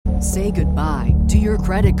Say goodbye to your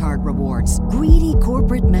credit card rewards. Greedy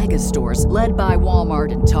corporate mega stores, led by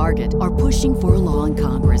Walmart and Target, are pushing for a law in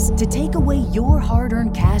Congress to take away your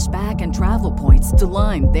hard-earned cash back and travel points to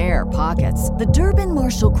line their pockets. The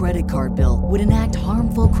Durbin-Marshall credit card bill would enact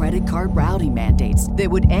harmful credit card routing mandates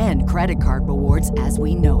that would end credit card rewards as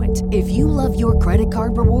we know it. If you love your credit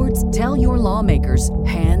card rewards, tell your lawmakers,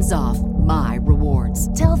 hands off my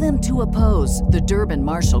rewards. Tell them to oppose the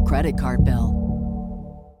Durbin-Marshall credit card bill.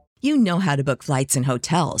 You know how to book flights and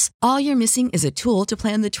hotels. All you're missing is a tool to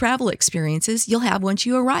plan the travel experiences you'll have once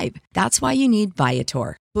you arrive. That's why you need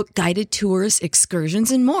Viator. Book guided tours, excursions,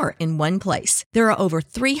 and more in one place. There are over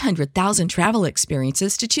 300,000 travel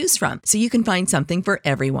experiences to choose from, so you can find something for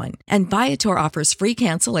everyone. And Viator offers free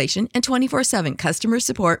cancellation and 24/7 customer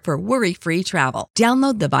support for worry-free travel.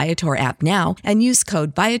 Download the Viator app now and use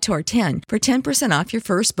code Viator10 for 10% off your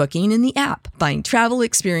first booking in the app. Find travel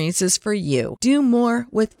experiences for you. Do more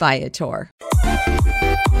with Viator.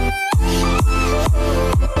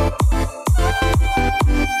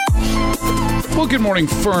 Well, good morning,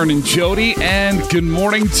 Fern and Jody, and good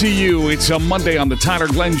morning to you. It's a Monday on the Tyler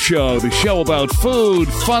Glenn Show, the show about food,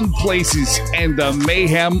 fun places, and the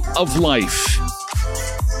mayhem of life.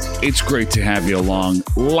 It's great to have you along.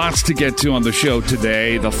 Lots to get to on the show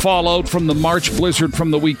today. The fallout from the March blizzard from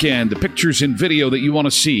the weekend, the pictures and video that you want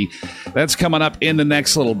to see. That's coming up in the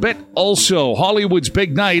next little bit. Also, Hollywood's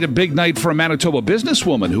big night, a big night for a Manitoba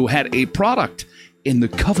businesswoman who had a product in the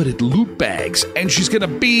coveted loot bags, and she's going to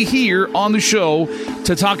be here on the show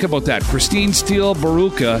to talk about that. Christine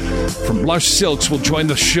Steele-Baruka from Blush Silks will join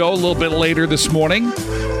the show a little bit later this morning.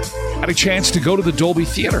 Had a chance to go to the Dolby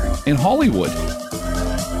Theater in Hollywood,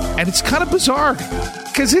 and it's kind of bizarre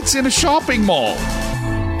because it's in a shopping mall,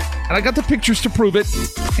 and I got the pictures to prove it,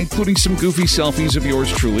 including some goofy selfies of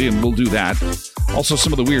yours truly, and we'll do that. Also,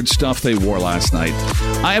 some of the weird stuff they wore last night.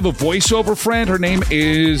 I have a voiceover friend. Her name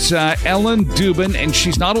is Ellen Dubin, and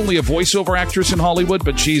she's not only a voiceover actress in Hollywood,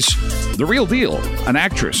 but she's the real deal, an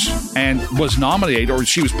actress, and was nominated, or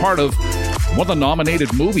she was part of one of the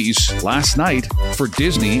nominated movies last night for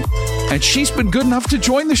Disney, and she's been good enough to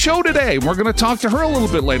join the show today. We're going to talk to her a little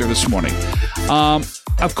bit later this morning.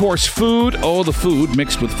 Of course, food. Oh, the food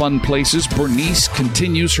mixed with fun places. Bernice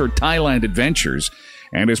continues her Thailand adventures.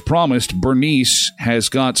 And as promised, Bernice has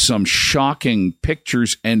got some shocking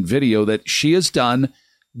pictures and video that she has done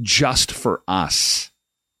just for us.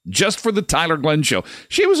 Just for the Tyler Glenn Show.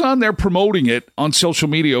 She was on there promoting it on social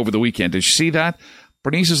media over the weekend. Did you see that?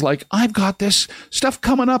 Bernice is like, I've got this stuff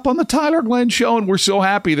coming up on the Tyler Glenn Show, and we're so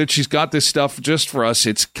happy that she's got this stuff just for us.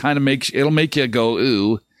 It's kind of it'll make you go,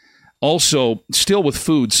 ooh. Also, still with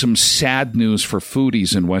food, some sad news for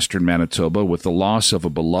foodies in Western Manitoba with the loss of a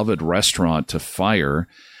beloved restaurant to fire.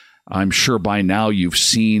 I'm sure by now you've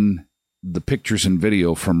seen the pictures and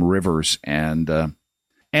video from Rivers. And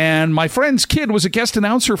my friend's kid was a guest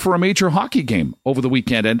announcer for a major hockey game over the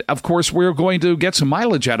weekend. And, of course, we're going to get some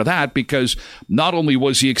mileage out of that because not only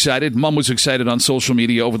was he excited, Mom was excited on social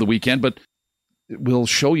media over the weekend, but we'll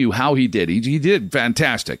show you how he did. He did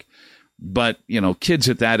fantastic. But, you know, kids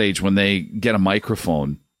at that age, when they get a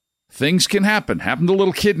microphone, things can happen. Happened to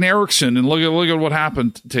little kid in Erickson, and look at what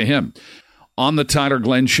happened to him. On the Tyler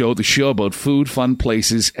Glenn Show, the show about food, fun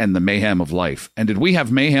places, and the mayhem of life. And did we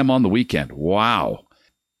have mayhem on the weekend? Wow.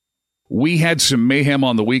 We had some mayhem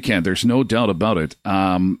on the weekend. There's no doubt about it.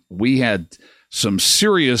 We had some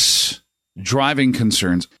serious driving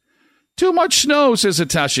concerns. Too much snow, says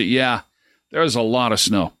Atasha. Yeah, there's a lot of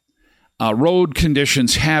snow. Road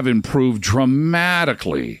conditions have improved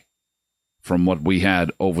dramatically from what we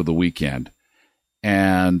had over the weekend.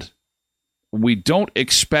 And we don't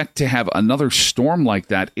expect to have another storm like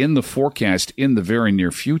that in the forecast in the very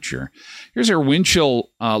near future. Here's our wind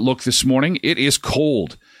chill look this morning. It is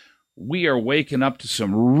cold. We are waking up to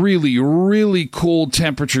some really, really cold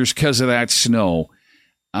temperatures because of that snow.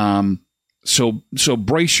 So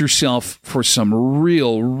brace yourself for some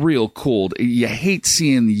real cold. You hate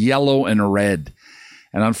seeing yellow and red.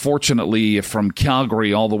 And unfortunately, from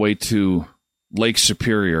Calgary all the way to Lake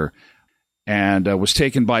Superior, and was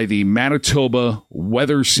taken by the Manitoba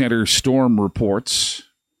Weather Center storm reports.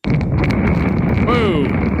 Whoa,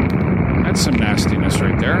 that's some nastiness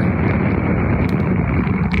right there.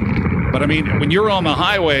 But I mean, when you're on the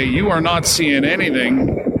highway, you are not seeing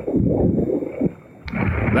anything.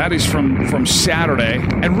 That is from Saturday.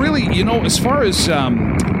 And really, you know, as far as the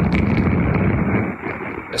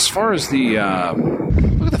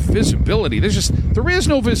look at the visibility, there is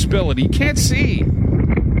no visibility. You can't see.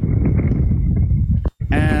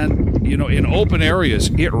 And, you know, in open areas,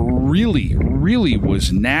 it really really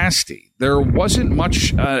was nasty. There wasn't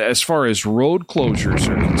much as far as road closures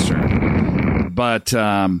are concerned, but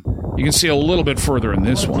you can see a little bit further in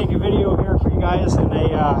this one. Take a video here for you guys in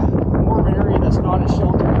a more of an area that's not a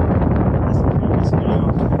shelter. That's the previous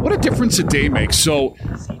video. What a difference a day makes. So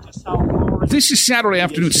this is Saturday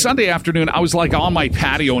afternoon. Sunday afternoon, I was like on my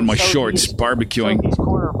patio in my shorts, barbecuing. Southeast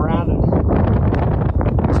corner of Brandon.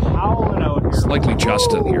 It's howling out here. It's likely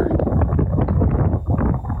Justin here.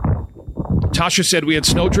 Tasha said we had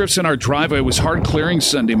snow drifts in our driveway. It was hard clearing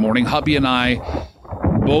Sunday morning. Hubby and I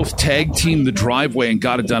both tag teamed the driveway and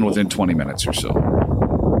got it done within 20 minutes or so.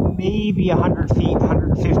 Maybe 100 feet,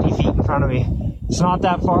 150 feet in front of me. It's not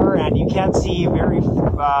that far, and you can't see very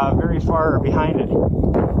far behind it.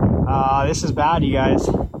 This is bad, you guys.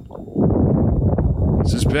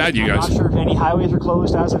 This is bad, you guys. I'm not sure if any highways are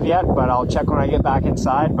closed as of yet, but I'll check when I get back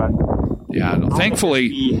inside. But yeah, no,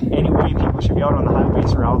 thankfully, any way people should be out on the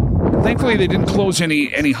highways around. Thankfully, they didn't close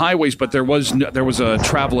any highways, but there was a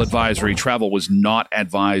travel advisory. Travel was not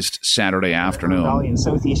advised Saturday afternoon. Valley and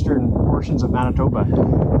southeastern portions of Manitoba.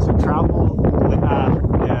 So travel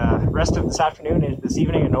rest of this afternoon, this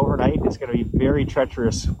evening, and overnight is going to be very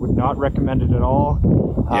treacherous. Would not recommend it at all.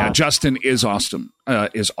 Yeah, Justin is awesome.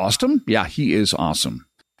 Is awesome? Yeah, he is awesome.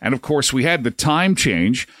 And of course, we had the time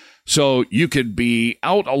change, so you could be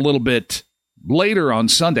out a little bit later on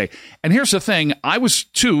Sunday. And here's the thing. I was,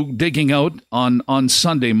 too, digging out on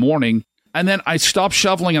Sunday morning, and then I stopped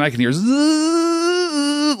shoveling, and I can hear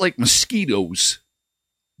like mosquitoes.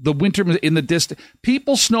 The winter in the distance.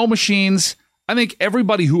 People, snow machines. I think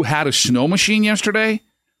everybody who had a snow machine yesterday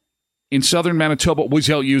in southern Manitoba was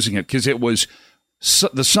out using it because it was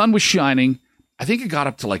the sun was shining. I think it got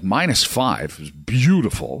up to like -5. It was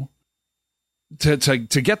beautiful. To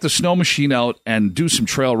get the snow machine out and do some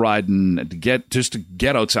trail riding and to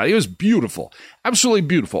get outside. It was beautiful. Absolutely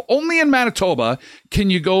beautiful. Only in Manitoba can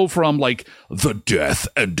you go from like the death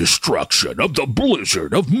and destruction of the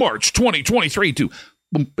blizzard of March 2023 to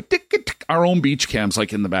our own beach cams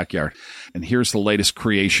like in the backyard. And here's the latest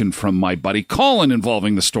creation from my buddy Colin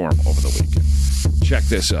involving the storm over the weekend. Check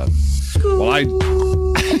this out. Well,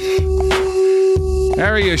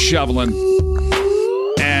 there he is shoveling.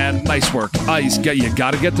 And nice work. You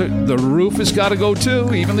got to get the roof has got to go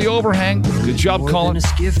too, even the overhang. Good job, Colin. A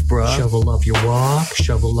skiff, bro. Shovel off your walk,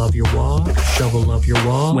 shovel off your walk, shovel off your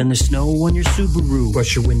walk. When there's snow on your Subaru,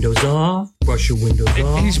 brush your windows off, brush your windows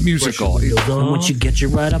off. He's musical. And once you get you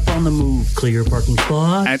right up on the move, clear your parking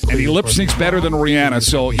spot. And he lip syncs better than Rihanna,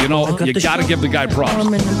 so you got to give the guy props.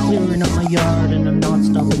 I'm clearing up my yard and I'm not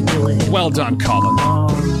stopping till it. Well done, Colin.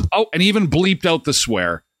 Oh, and even bleeped out the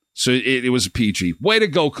swear. So it was a PG. Way to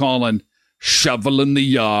go, Colin. Shovel in the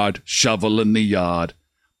yard, shovel in the yard.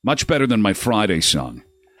 Much better than my Friday song,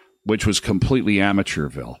 which was completely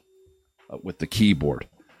amateurville with the keyboard.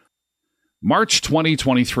 March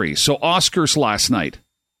 2023. So Oscars last night.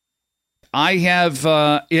 I have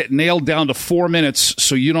it nailed down to 4 minutes,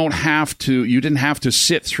 so you didn't have to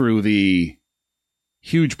sit through the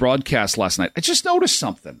huge broadcast last night. I just noticed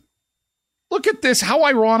something. Look at this. How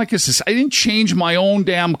ironic is this? I didn't change my own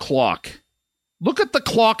damn clock. Look at the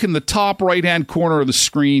clock in the top right-hand corner of the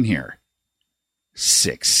screen here.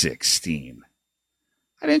 6:16.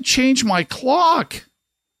 I didn't change my clock.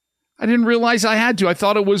 I didn't realize I had to. I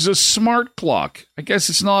thought it was a smart clock. I guess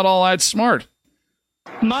it's not all that smart.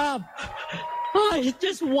 Mom, I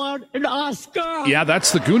just want an Oscar. Yeah,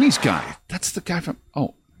 that's the Goonies guy. That's the guy from...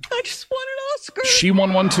 Oh. I just want an Oscar. She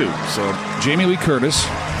won one, too. So, Jamie Lee Curtis...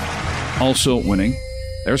 also winning.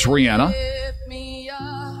 There's Rihanna.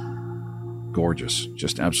 Gorgeous.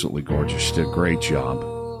 Just absolutely gorgeous. She did a great job.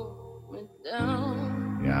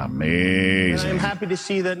 Yeah, amazing. I'm happy to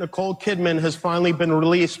see that Nicole Kidman has finally been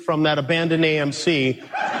released from that abandoned AMC.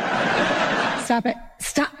 Stop it.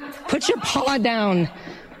 Stop. Put your paw down.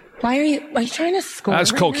 Why are you trying to score?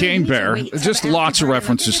 That's Cocaine Bear. Just lots of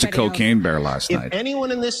references to Cocaine Bear last night. If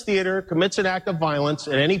anyone in this theater commits an act of violence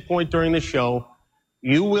at any point during the show,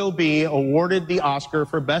 you will be awarded the Oscar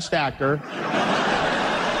for Best Actor.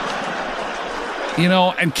 You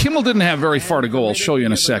know, and Kimmel didn't have very far to go. I'll show you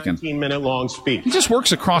in a second. 15-minute long speech. He just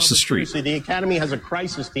works across the street. The Academy has a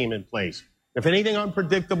crisis team in place. If anything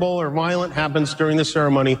unpredictable or violent happens during the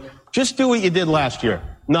ceremony, just do what you did last year.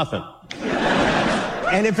 Nothing.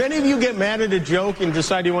 And if any of you get mad at a joke and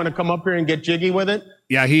decide you want to come up here and get jiggy with it.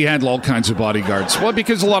 Yeah, he had all kinds of bodyguards. Well,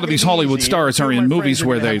 because a lot of these Hollywood stars are in movies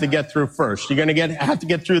where they have to get through first. You're going to have to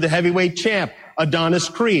get through the heavyweight champ, Adonis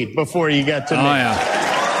Creed, before you get to me. Oh,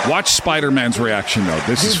 yeah. Watch Spider-Man's reaction, though.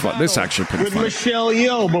 This is fun. This is actually pretty with funny. Michelle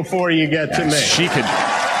Yeoh before you get to me. She could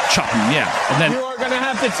chop him, yeah. And then you are going to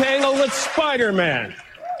have to tangle with Spider-Man.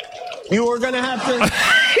 You were going to have to...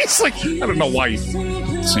 He's like, I don't know why.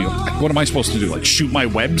 What am I supposed to do? Like, shoot my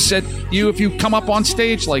webs at you if you come up on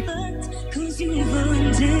stage? Like,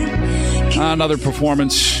 another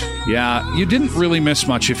performance. Yeah, you didn't really miss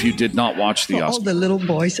much if you did not watch the Oscars. All the little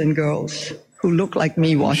boys and girls who look like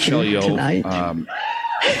me watching tonight.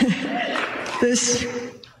 This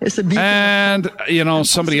is a beautiful... And,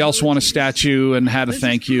 somebody else won a statue and had a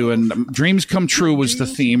thank you. And Dreams Come True was the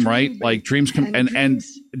theme, right? Like, dreams come... And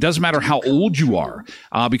it doesn't matter how old you are,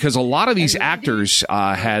 because a lot of these actors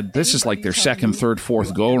this is like their second, third,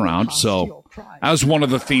 fourth go-around. So that was one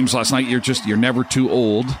of the themes last night. You're never too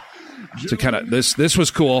old to kind of... This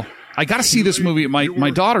was cool. I got to see this movie.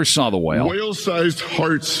 My daughter saw The Whale. Whale-sized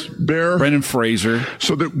hearts bare. Brendan Fraser.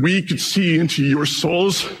 So that we could see into your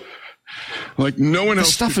souls like no one else.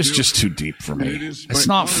 This stuff is just too deep for me. It's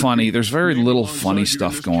not funny. There's very little funny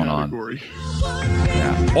stuff going on.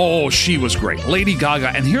 Yeah. Oh, she was great. Lady Gaga.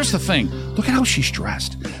 And here's the thing. Look at how she's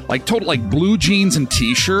dressed. Like blue jeans and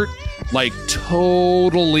t-shirt. Like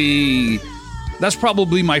totally. That's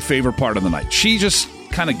probably my favorite part of the night. She just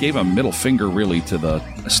kind of gave a middle finger really to the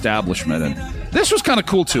establishment, and this was kind of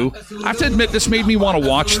cool too. I have to admit, this made me want to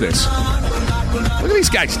watch this. Look at these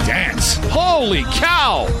guys dance. Holy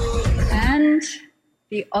cow. And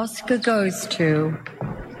the Oscar goes to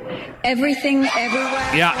Everything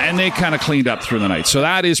Everywhere. Yeah, and they kind of cleaned up through the night. So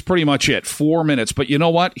that is pretty much it. 4 minutes. But you know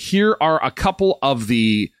what? Here are a couple of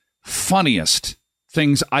the funniest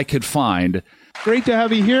things I could find. Great to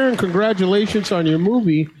have you here, and congratulations on your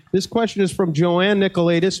movie. This question is from Joanne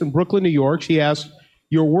Nicolaitis in Brooklyn, New York. She asks,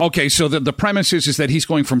 your work... Okay, so the premise is that he's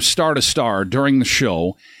going from star to star during the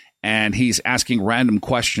show, and he's asking random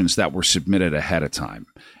questions that were submitted ahead of time.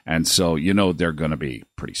 And so, they're going to be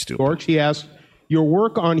pretty stupid. She asks, your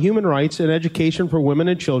work on human rights and education for women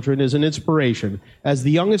and children is an inspiration. As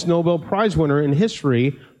the youngest Nobel Prize winner in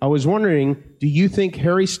history, I was wondering, do you think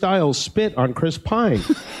Harry Styles spit on Chris Pine?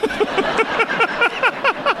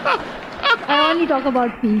 I only talk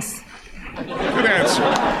about peace. Good answer.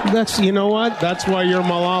 That's, you know what? That's why you're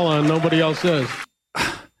Malala and nobody else is.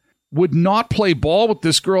 Would not play ball with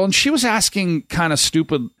this girl, and she was asking kind of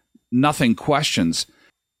stupid, nothing questions.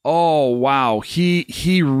 Oh, wow.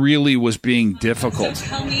 He really was being difficult. So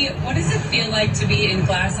tell me, what does it feel like to be in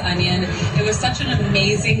Glass Onion? It was such an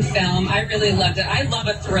amazing film. I really loved it. I love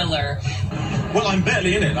a thriller. Well, I'm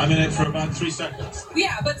barely in it. I'm in it for about 3 seconds.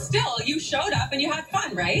 Yeah, but still, you showed up and you had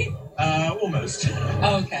fun, right? Almost.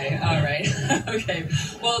 Okay, all right. Okay.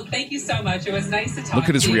 Well, thank you so much. It was nice to talk to you. Look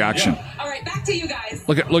at his reaction. Yeah. All right, back to you guys.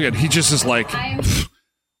 Look at he just is like,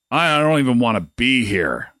 I don't even want to be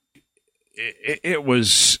here. It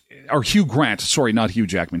was, or Hugh Grant, sorry, not Hugh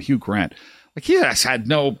Jackman, Hugh Grant. Like, he just had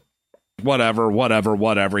no whatever.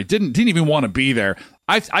 He didn't even want to be there.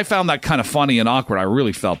 I found that kind of funny and awkward. I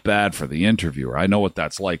really felt bad for the interviewer. I know what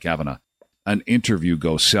that's like, having an interview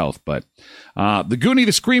go south. But The Goonie,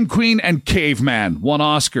 The Scream Queen, and Caveman won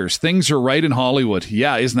Oscars. Things are right in Hollywood.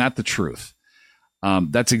 Yeah, isn't that the truth?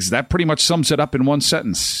 That pretty much sums it up in one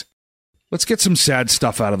sentence. Let's get some sad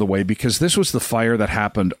stuff out of the way, because this was the fire that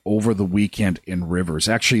happened over the weekend in Rivers.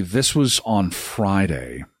 Actually, this was on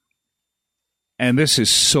Friday. And this is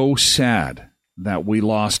so sad that we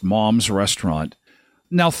lost Mom's Restaurant.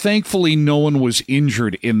 Now, thankfully, no one was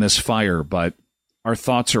injured in this fire, but our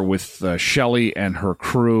thoughts are with Shelley and her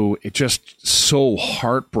crew. It's just so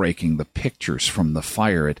heartbreaking, the pictures from the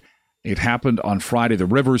fire. It happened on Friday. The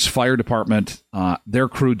Rivers Fire Department, their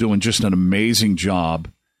crew doing just an amazing job.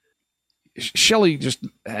 Shelley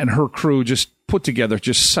and her crew just put together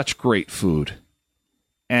just such great food.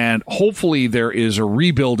 And hopefully there is a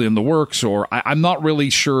rebuild in the works, or I'm not really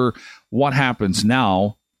sure what happens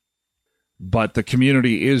now, but the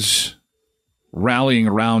community is rallying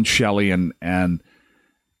around Shelley, and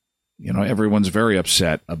everyone's very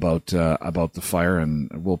upset about the fire, and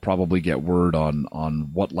we'll probably get word on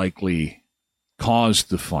what likely caused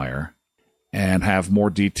the fire and have more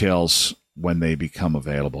details when they become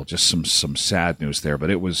available. Just some sad news there, but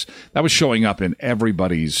that was showing up in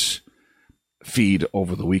everybody's feed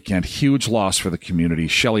over the weekend. Huge loss for the community.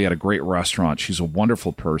 Shelley had a great restaurant. She's a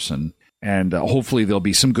wonderful person, and hopefully there'll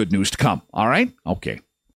be some good news to come. All right? Okay.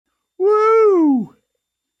 Woo!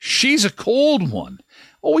 She's a cold one.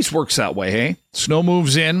 Always works that way, hey? Snow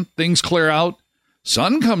moves in, things clear out,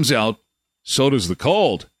 sun comes out, so does the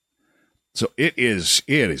cold. So it is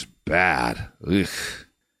bad. Ugh.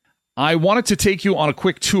 I wanted to take you on a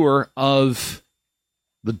quick tour of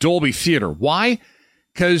the Dolby Theater. Why?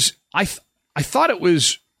 Because I thought I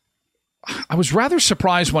was rather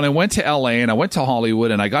surprised when I went to LA and I went to Hollywood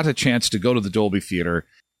and I got a chance to go to the Dolby Theater.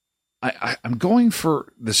 I'm going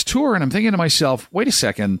for this tour and I'm thinking to myself, wait a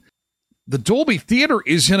second, the Dolby Theater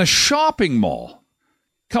is in a shopping mall.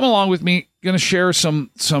 Come along with me. Going to share some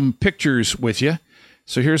pictures with you.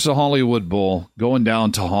 So here's the Hollywood Bowl going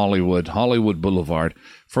down to Hollywood Boulevard.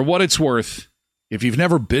 For what it's worth, if you've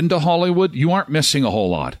never been to Hollywood, you aren't missing a whole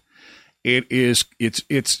lot. It's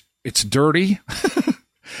dirty.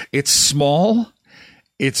 It's small.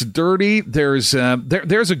 It's dirty. There's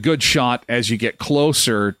a good shot as you get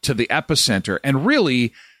closer to the epicenter. And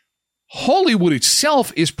really, Hollywood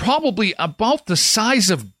itself is probably about the size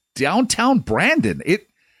of downtown Brandon.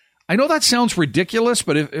 I know that sounds ridiculous,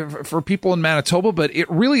 but if for people in Manitoba, but it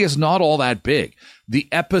really is not all that big. The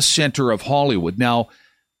epicenter of Hollywood. Now,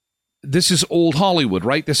 this is old Hollywood,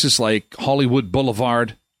 right? This is like Hollywood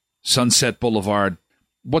Boulevard, Sunset Boulevard.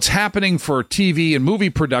 What's happening for TV and movie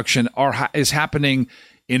production is happening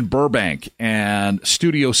in Burbank and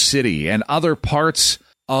Studio City and other parts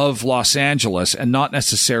of Los Angeles, and not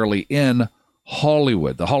necessarily in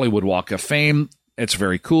Hollywood. The Hollywood Walk of Fame, it's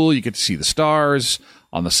very cool. You get to see the stars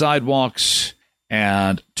on the sidewalks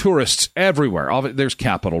and tourists everywhere. There's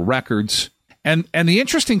Capitol Records. And the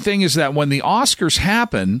interesting thing is that when the Oscars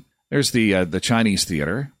happen, there's the Chinese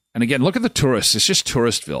theater. And again, look at the tourists. It's just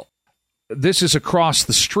Touristville. This is across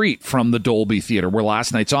the street from the Dolby Theater where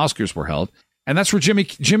last night's Oscars were held. And that's where Jimmy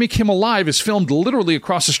Kimmel Live is filmed literally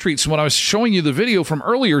across the street. So when I was showing you the video from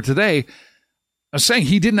earlier today, I was saying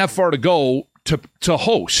he didn't have far to go to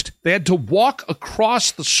host. They had to walk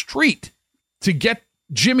across the street to get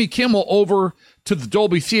Jimmy Kimmel over to the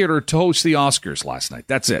Dolby Theater to host the Oscars last night.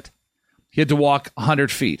 That's it. He had to walk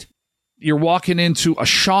 100 feet. You're walking into a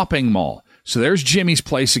shopping mall. So there's Jimmy's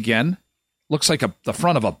place again. Looks like the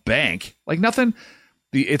front of a bank. Like nothing.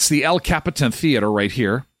 It's the El Capitan Theater right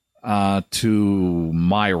here. To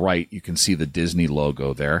my right, you can see the Disney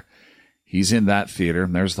logo there. He's in that theater,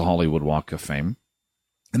 and there's the Hollywood Walk of Fame.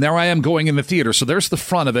 And there I am going in the theater. So there's the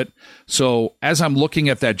front of it. So as I'm looking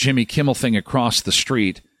at that Jimmy Kimmel thing across the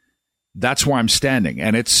street, that's where I'm standing.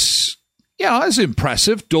 And it's, it's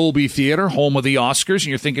impressive. Dolby Theater, home of the Oscars. And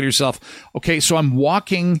you're thinking to yourself, okay, so I'm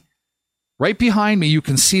walking right behind me. You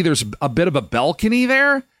can see there's a bit of a balcony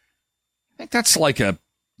there. I think that's like a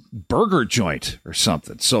burger joint or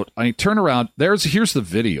something. So I turn around. Here's the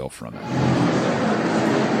video from it.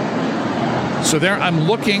 So there I'm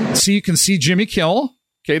looking. See, you can see Jimmy Kimmel.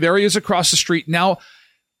 Okay, there he is across the street. Now,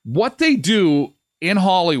 what they do in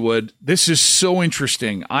Hollywood, this is so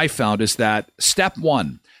interesting, I found, is that step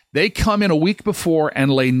one, they come in a week before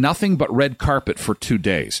and lay nothing but red carpet for 2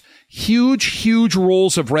 days. Huge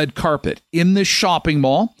rolls of red carpet in this shopping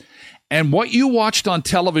mall. And what you watched on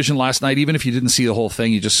television last night, even if you didn't see the whole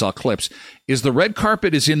thing, you just saw clips, is the red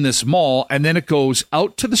carpet is in this mall, and then it goes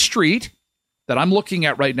out to the street that I'm looking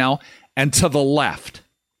at right now, and to the left.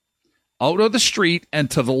 Out of the street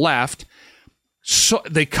and to the left. So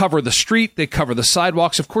they cover the street, they cover the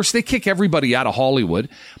sidewalks. Of course, they kick everybody out of Hollywood,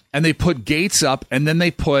 and they put gates up, and then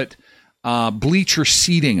they put bleacher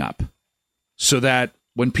seating up so that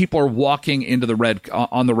when people are walking into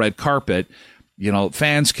on the red carpet,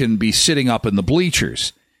 fans can be sitting up in the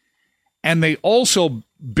bleachers. And they also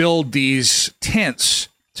build these tents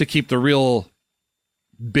to keep the real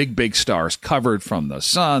big stars covered from the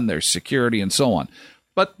sun, there's security and so on.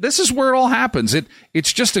 But this is where it all happens.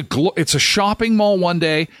 It's just it's a shopping mall one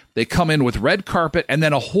day. They come in with red carpet and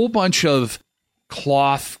then a whole bunch of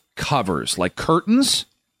cloth covers, like curtains.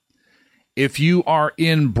 If you are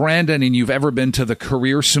in Brandon and you've ever been to the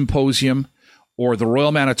Career Symposium or the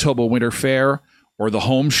Royal Manitoba Winter Fair or the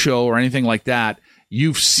Home Show or anything like that,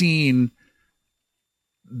 you've seen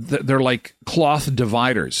they're like cloth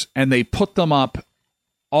dividers, and they put them up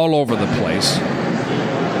all over the place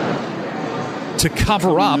to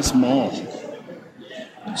cover up this mall.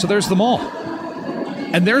 So there's the mall.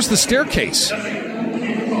 And there's the staircase.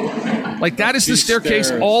 Like that is the staircase.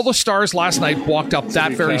 Stairs. All the stars last night walked up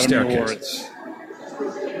that very staircase.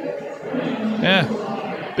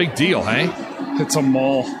 Yeah. Big deal, hey? It's a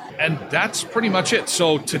mall. And that's pretty much it.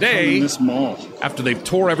 So today, this mall, after they've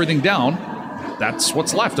tore everything down, that's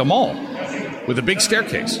what's left, a mall with a big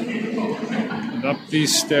staircase. And up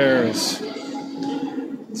these stairs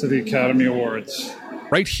to the Academy Awards.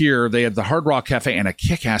 Right here, they had the Hard Rock Cafe and a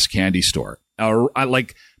kick-ass candy store.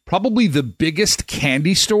 Like probably the biggest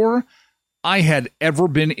candy store I had ever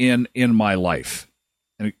been in my life.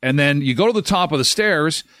 And then you go to the top of the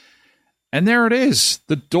stairs, and there it is,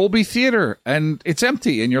 the Dolby Theater, and it's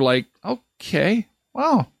empty. And you're like, okay,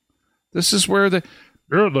 wow, this is where the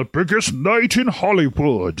biggest night in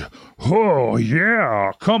Hollywood. Oh,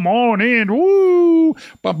 yeah, come on in. Woo,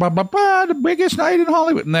 the biggest night in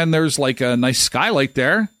Hollywood. And then there's like a nice skylight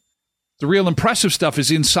there. The real impressive stuff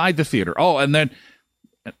is inside the theater. Oh, and then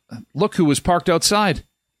Look who was parked outside.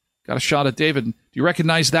 Got a shot at David. Do you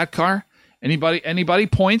recognize that car? Anybody?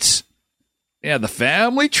 Points? Yeah, the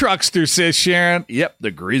family truckster, says Sharon. Yep,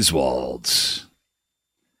 the Griswolds.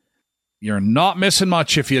 You're not missing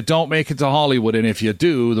much if you don't make it to Hollywood. And if you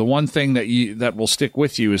do, the one thing that will stick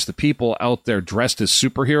with you is the people out there dressed as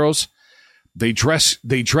superheroes. They dress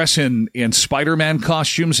in Spider-Man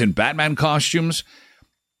costumes, in Batman costumes.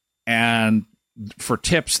 And for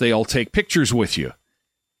tips, they'll take pictures with you.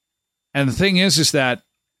 And the thing is that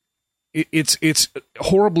it's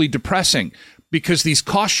horribly depressing because these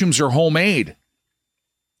costumes are homemade.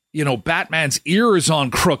 You know, Batman's ear is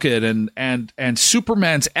on crooked and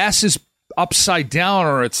Superman's S is upside down,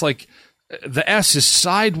 or it's like the S is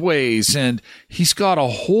sideways, and he's got a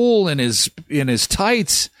hole in his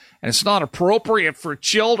tights, and it's not appropriate for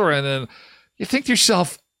children. And you think to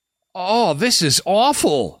yourself, oh, this is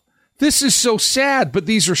awful. This is so sad. But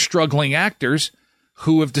these are struggling actors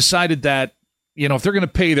who have decided that, you know, if they're going to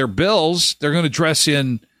pay their bills, they're going to dress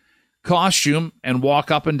in costume and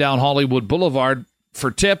walk up and down Hollywood Boulevard for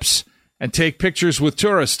tips and take pictures with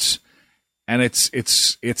tourists. And it's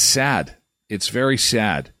sad. It's very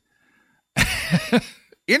sad.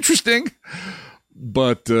 Interesting,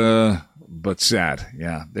 but sad.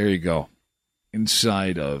 Yeah, there you go. In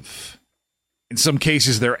some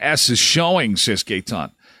cases, their S is showing, says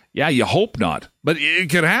Gaetan. Yeah, you hope not, but it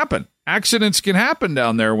can happen. Accidents can happen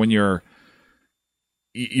down there when your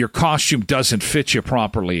costume doesn't fit you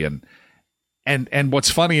properly. And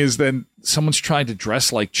what's funny is then someone's trying to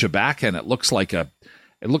dress like Chewbacca, and it looks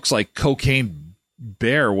like Cocaine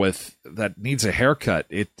Bear that needs a haircut.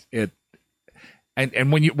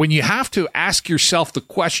 And when you have to ask yourself the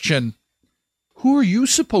question, who are you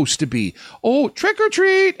supposed to be? Oh, trick or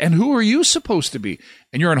treat. And who are you supposed to be?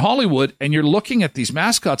 And you're in Hollywood and you're looking at these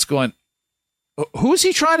mascots going, who is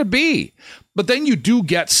he trying to be? But then you do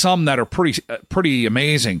get some that are pretty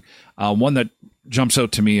amazing. One that jumps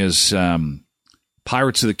out to me is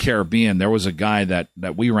Pirates of the Caribbean. There was a guy that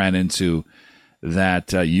we ran into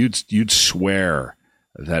that you'd swear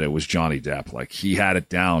that it was Johnny Depp. Like, he had it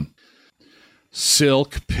down.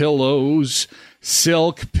 Silk pillows.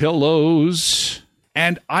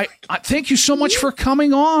 And I thank you so much for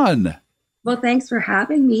coming on. Well, thanks for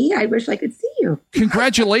having me. I wish I could see you.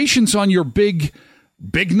 Congratulations on your big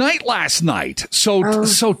night last night.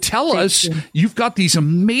 So tell us, you've got these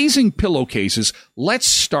amazing pillowcases. Let's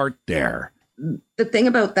start there. The thing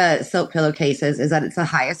about the silk pillowcases is that it's the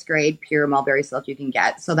highest grade pure mulberry silk you can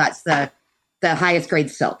get. So that's the highest grade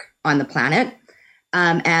silk on the planet.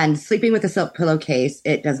 And sleeping with a silk pillowcase,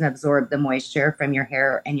 it doesn't absorb the moisture from your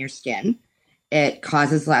hair and your skin. It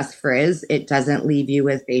causes less frizz. It doesn't leave you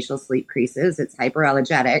with facial sleep creases. It's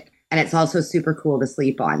hyperallergenic, and it's also super cool to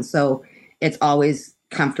sleep on. So it's always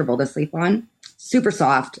comfortable to sleep on, super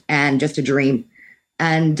soft, and just a dream.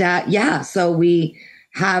 And so we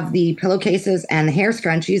have the pillowcases and the hair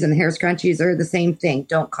scrunchies, and the hair scrunchies are the same thing.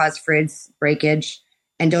 Don't cause frizz, breakage,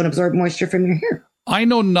 and don't absorb moisture from your hair. I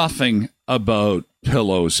know nothing about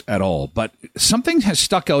pillows at all, but something has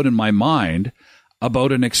stuck out in my mind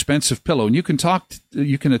about an expensive pillow, and you can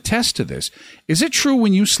attest to this. Is it true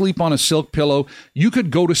when you sleep on a silk pillow, you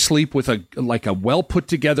could go to sleep with a well put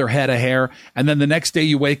together head of hair, and then the next day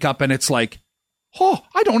you wake up and it's like, oh,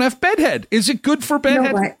 I don't have bedhead. Is it good for bedhead?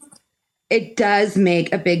 You know what? It does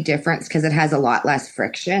make a big difference because it has a lot less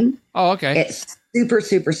friction. Oh, okay. It's super,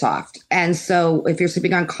 super soft. And so if you're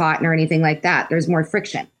sleeping on cotton or anything like that, there's more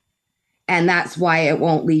friction. And that's why it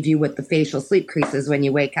won't leave you with the facial sleep creases when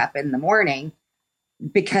you wake up in the morning,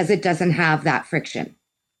 because it doesn't have that friction.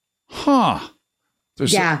 Huh.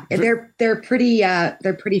 They're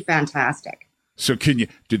pretty fantastic. So did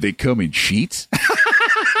they come in sheets?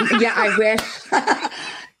 Yeah, I wish.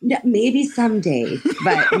 Maybe someday,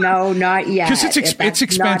 but no, not yet. Because it's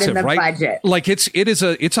expensive, not in the right? Budget. Like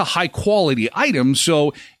it's a high quality item,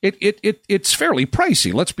 so it's fairly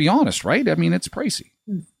pricey. Let's be honest, right? I mean, it's pricey.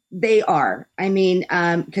 They are. I mean,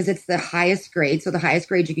 because it's the highest grade. So the highest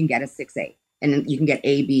grade you can get is 6A, and you can get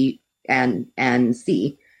A, B, and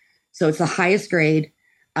C. So it's the highest grade,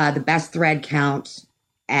 the best thread count,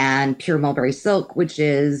 and pure mulberry silk, which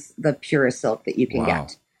is the purest silk that you can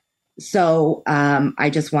get. So I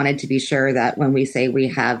just wanted to be sure that when we say we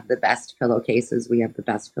have the best pillowcases, we have the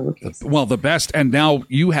best pillowcases. Well, the best. And now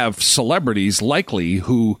you have celebrities likely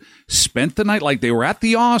who spent the night, like they were at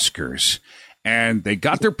the Oscars, and they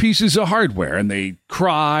got their pieces of hardware and they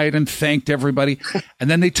cried and thanked everybody. And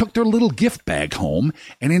then they took their little gift bag home,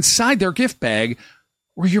 and inside their gift bag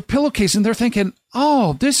were your pillowcase. And they're thinking,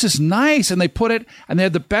 oh, this is nice. And they put it, and they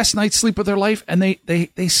had the best night's sleep of their life, and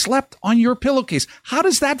they slept on your pillowcase. How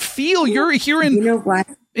does that feel? You're here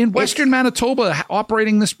in Western Manitoba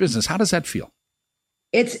operating this business. How does that feel?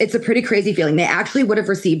 It's a pretty crazy feeling. They actually would have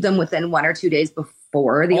received them within 1 or 2 days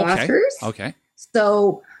before the Oscars. Okay.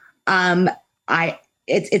 So,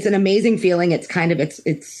 it's an amazing feeling. It's kind of,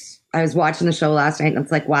 I was watching the show last night and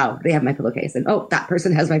it's like, wow, they have my pillowcase. And oh, that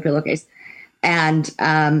person has my pillowcase. And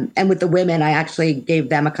with the women, I actually gave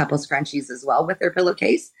them a couple scrunchies as well with their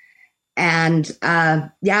pillowcase. And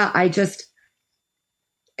what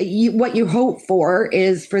you hope for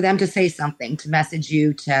is for them to say something, to message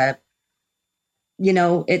you, to,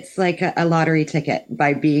 it's like a lottery ticket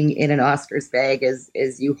by being in an Oscars bag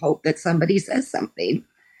is you hope that somebody says something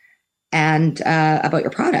and about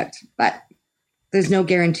your product, but there's no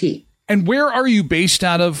guarantee. And where are you based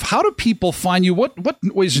out of? How do people find you? What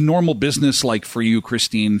was normal business like for you,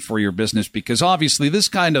 Christine, for your business? Because obviously this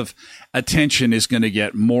kind of attention is going to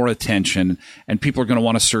get more attention and people are going to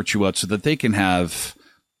want to search you out so that they can have,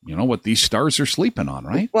 what these stars are sleeping on,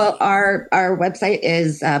 right? Well, our website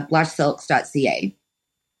is blushsilks.ca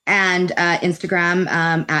and Instagram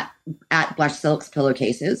at Blush Silks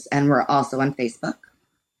Pillowcases. And we're also on Facebook.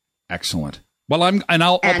 Excellent. Well,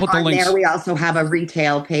 I'll put the links. There we also have a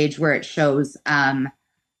retail page where it shows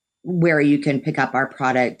where you can pick up our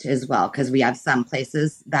product as well, because we have some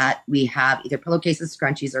places that we have either pillowcases,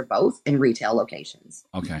 scrunchies, or both in retail locations.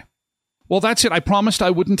 Okay. Well, that's it. I promised I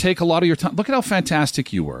wouldn't take a lot of your time. Look at how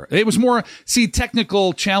fantastic you were. It was more,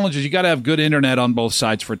 technical challenges. You got to have good internet on both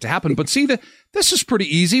sides for it to happen. But this is pretty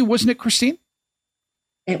easy, wasn't it, Christine?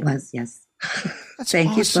 It was, yes.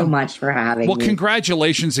 Thank you so much for having me. Well,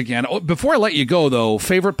 congratulations again. Oh, before I let you go, though,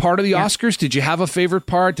 favorite part of the Oscars? Did you have a favorite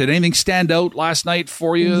part? Did anything stand out last night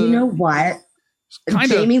for you? You know what?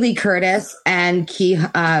 Jamie Lee Curtis and Ki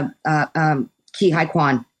Hai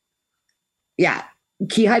Kwan. Yeah.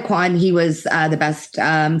 Ki Hai Kwan, he was the best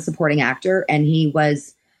supporting actor, and he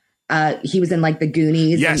was in like the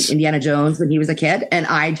Goonies and Indiana Jones when he was a kid. And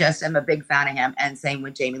I just am a big fan of him. And same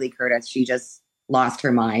with Jamie Lee Curtis. She just lost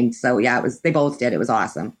her mind. So yeah, they both did. It was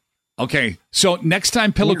awesome. Okay. So next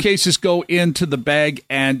time pillowcases go into the bag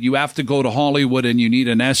and you have to go to Hollywood and you need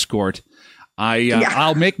an escort,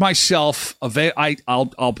 I'll make myself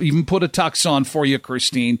I'll even put a tux on for you,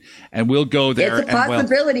 Christine, and we'll go there. It's a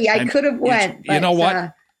possibility. I could have went. But, you know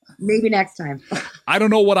what? Maybe next time. I don't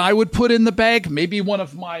know what I would put in the bag. Maybe one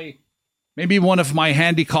of my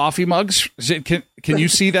handy coffee mugs. Can you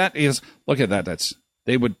see that? Look at that.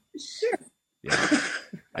 They would. Sure. Yeah,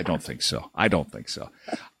 I don't think so.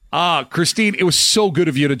 Christine, it was so good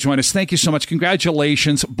of you to join us. Thank you so much.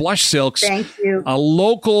 Congratulations. Blush Silks. Thank you. A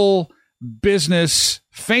local business,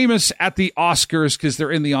 famous at the Oscars because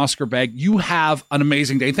they're in the Oscar bag. You have an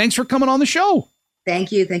amazing day. Thanks for coming on the show.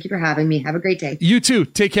 Thank you. Thank you for having me. Have a great day. You too.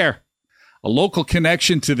 Take care. A local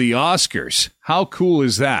connection to the Oscars. How cool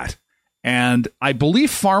is that? And I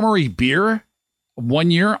believe Farmery Beer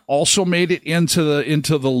one year also made it into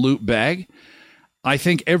the loot bag. I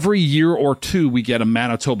think every year or two we get a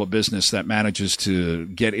Manitoba business that manages to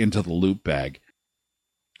get into the loot bag.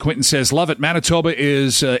 Quentin says, love it. Manitoba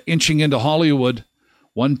is inching into Hollywood,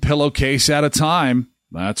 one pillowcase at a time.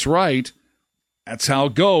 That's right. That's how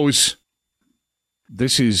it goes.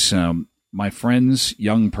 This is my friend's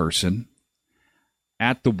young person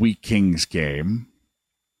at the Wheat Kings game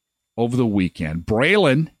over the weekend.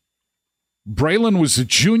 Braylon was a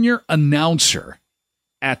junior announcer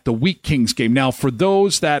at the Wheat Kings game. Now, for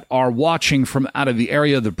those that are watching from out of the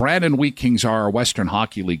area, the Brandon Wheat Kings are our Western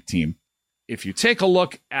Hockey League team. If you take a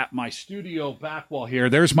look at my studio back wall here,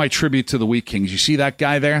 there's my tribute to the Wheat Kings. You see that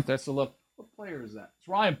guy there? That's the look. What player is that? It's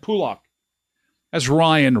Ryan Pulak. That's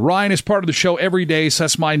Ryan. Ryan is part of the show every day, so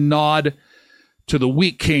that's my nod to the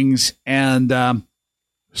Wheat Kings. And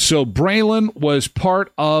so Braylon was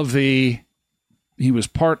part of the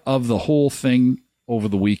whole thing over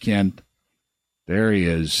the weekend. There he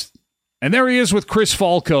is. And there he is with Chris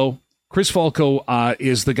Falco. Chris Falco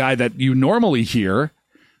is the guy that you normally hear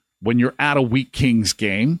when you're at a Wheat Kings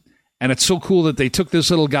game. And it's so cool that they took this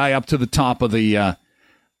little guy up to the top of the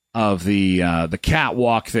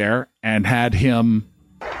catwalk there and had him.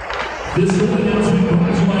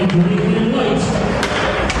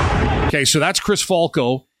 Okay, so that's Chris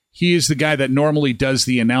Falco. He is the guy that normally does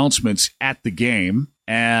the announcements at the game.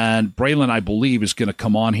 And Braylon, I believe, is going to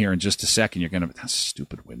come on here in just a second. That's a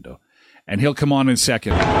stupid window. And he'll come on in a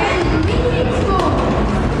second.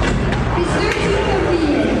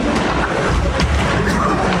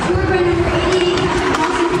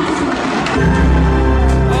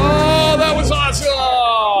 Oh, that was awesome!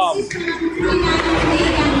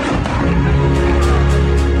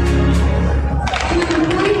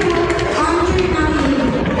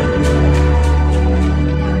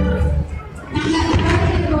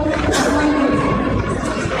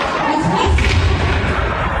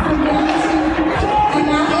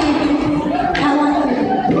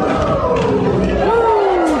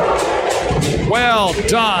 Well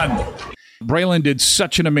done. Braylon did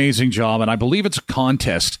such an amazing job, and I believe it's a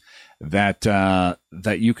contest that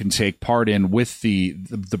you can take part in with the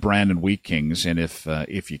Brandon Wheat Kings. And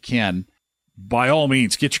if you can, by all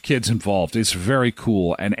means, get your kids involved. It's very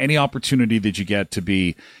cool. And any opportunity that you get to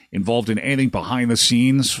be involved in anything behind the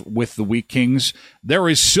scenes with the Wheat Kings, there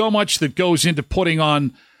is so much that goes into putting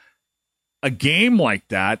on a game like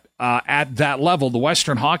that at that level. The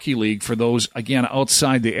Western Hockey League, for those, again,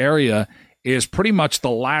 outside the area, is pretty much the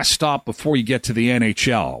last stop before you get to the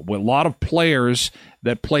NHL. With a lot of players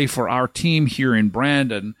that play for our team here in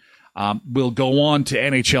Brandon will go on to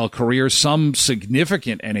NHL careers, some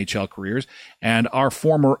significant NHL careers. And our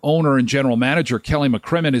former owner and general manager, Kelly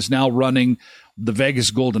McCrimmon, is now running the Vegas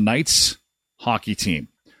Golden Knights hockey team.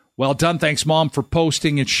 Well done. Thanks, Mom, for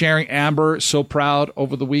posting and sharing. Amber, so proud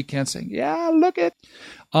over the weekend, saying, yeah, look it.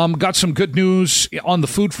 Got some good news on the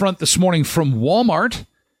food front this morning from Walmart.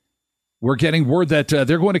 We're getting word that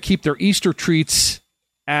they're going to keep their Easter treats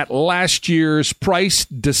at last year's price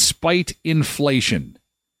despite inflation.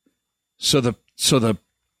 So the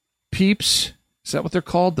Peeps, is that what they're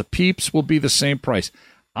called? The Peeps will be the same price.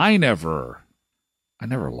 I never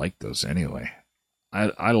liked those anyway.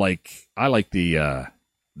 I like the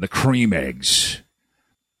cream eggs.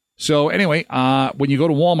 So anyway, when you go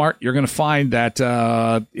to Walmart, you're going to find that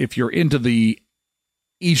if you're into the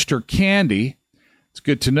Easter candy, it's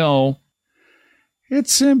good to know.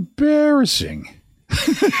 It's embarrassing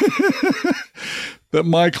that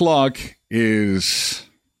my clock is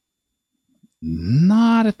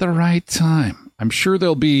not at the right time. I'm sure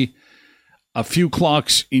there'll be a few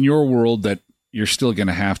clocks in your world that you're still going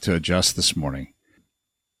to have to adjust this morning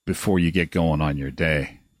before you get going on your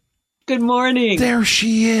day. Good morning. There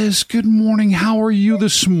she is. Good morning. How are you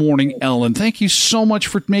this morning, Ellen? Thank you so much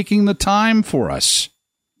for making the time for us.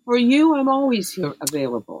 For you, I'm always here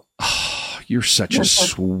available. You're such a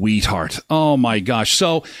sweetheart. Oh, my gosh.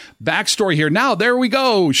 So, backstory here. Now, there we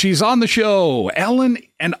go. She's on the show. Ellen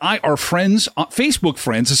and I are friends, Facebook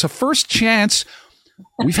friends. It's a first chance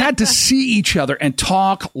we've had to see each other and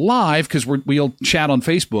talk live because we'll chat on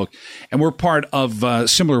Facebook, and we're part of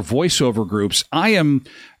similar voiceover groups. I am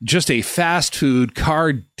just a fast food,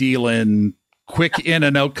 card dealing, quick in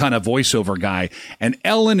and out kind of voiceover guy, and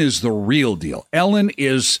Ellen is the real deal. Ellen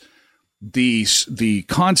is the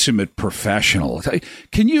consummate professional.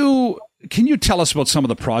 Can you tell us about some of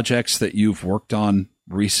the projects that you've worked on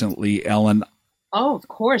recently, Ellen? Oh, of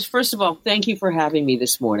course. First of all, thank you for having me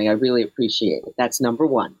this morning. I really appreciate it. That's number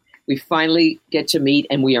one. We finally get to meet,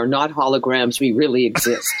 and we are not holograms. We really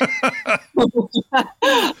exist.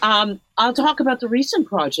 I'll talk about the recent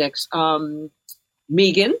projects.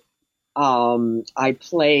 Megan. I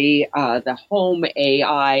play the home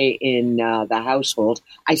AI in the household.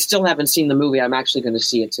 I still haven't seen the movie. I'm actually going to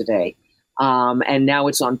see it today. And now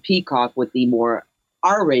it's on Peacock with the more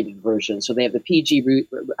R-rated version. So they have the PG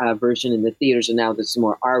version in the theaters, and now there's a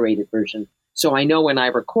more R-rated version. So I know when I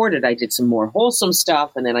recorded, I did some more wholesome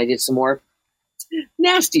stuff, and then I did some more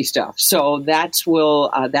nasty stuff. So that's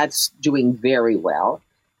doing very well.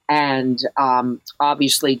 And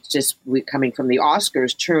obviously, just coming from the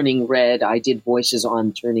Oscars, Turning Red, I did voices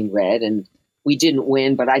on Turning Red, and we didn't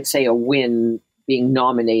win, but I'd say a win being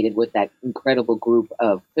nominated with that incredible group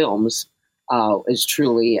of films is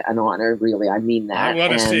truly an honor. Really, I mean that. I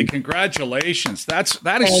want to say congratulations.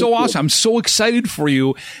 That is so awesome. I'm so excited for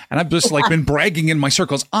you, and I've just been bragging in my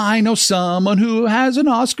circles. I know someone who has an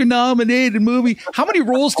Oscar-nominated movie. How many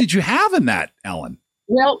roles did you have in that, Ellen?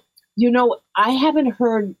 Well, I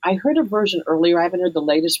heard a version earlier. I haven't heard the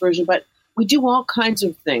latest version, but we do all kinds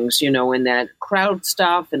of things, in that crowd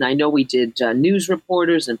stuff. And I know we did news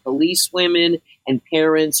reporters and police women and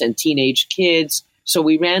parents and teenage kids. So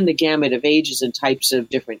we ran the gamut of ages and types of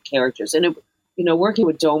different characters. And, working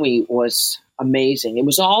with Domi was amazing. It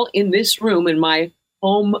was all in this room in my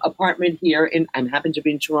home apartment here. I happen to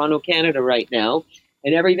be in Toronto, Canada right now.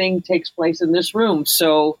 And everything takes place in this room.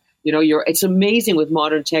 So, it's amazing with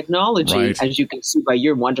modern technology, right, as you can see by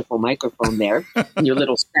your wonderful microphone there and your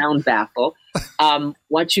little sound baffle,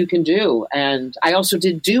 what you can do. And I also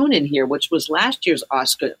did Dune in here, which was last year's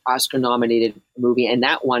Oscar-nominated movie, and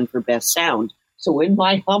that won for Best Sound. So in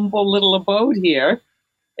my humble little abode here,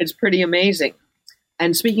 it's pretty amazing.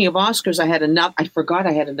 And speaking of Oscars, I forgot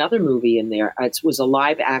I had another movie in there. It was a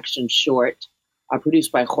live-action short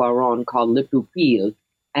produced by Juaron called Le Pupille.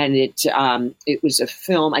 And it was a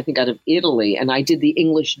film, I think, out of Italy, and I did the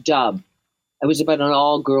English dub. It was about an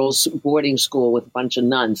all-girls boarding school with a bunch of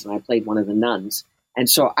nuns, and I played one of the nuns. And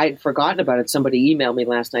so I'd forgotten about it. Somebody emailed me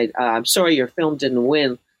last night, I'm sorry your film didn't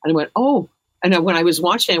win. And I went, oh. And when I was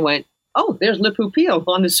watching, I went, oh, there's Le Pupille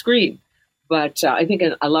on the screen. but I think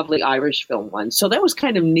a lovely Irish film one. So that was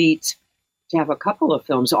kind of neat to have a couple of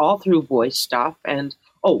films all through voice stuff. And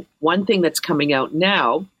one thing that's coming out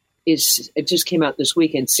now is, it just came out this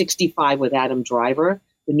weekend, 65 with Adam Driver,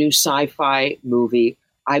 the new sci-fi movie.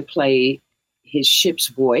 I play his ship's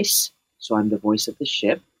voice, so I'm the voice of the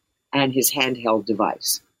ship, and his handheld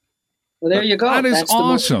device. Well, there you go. That is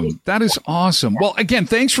awesome. That is awesome. Well, again,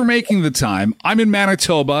 thanks for making the time. I'm in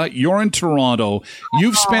Manitoba. You're in Toronto.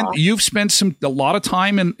 You've spent a lot of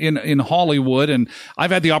time in Hollywood, and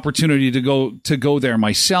I've had the opportunity to go there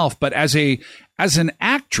myself. But as an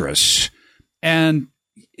actress, and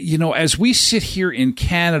as we sit here in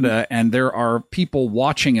Canada, and there are people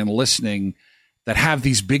watching and listening that have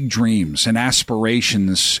these big dreams and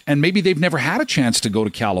aspirations, and maybe they've never had a chance to go to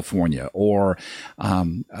California or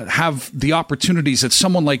have the opportunities that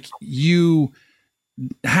someone like you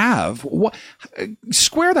have.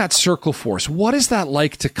 Square that circle for us. What is that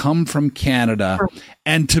like to come from Canada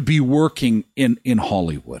and to be working in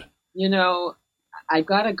Hollywood? I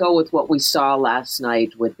got to go with what we saw last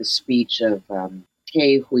night with the speech of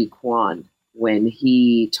Ke Huy Quan, when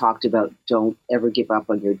he talked about don't ever give up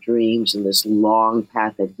on your dreams, and this long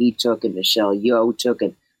path that he took, and Michelle Yeoh took,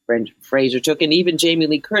 and Brendan Fraser took, and even Jamie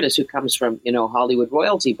Lee Curtis, who comes from, Hollywood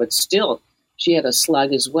royalty, but still she had a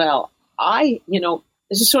slug as well.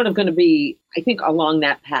 This is sort of going to be, I think, along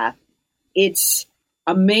that path. It's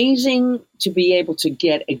amazing to be able to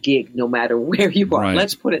get a gig no matter where you are. Right.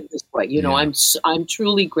 Let's put it this way. I'm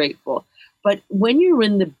truly grateful. But when you're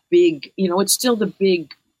in the big, it's still the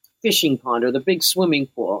big fishing pond or the big swimming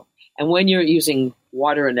pool. And when you're using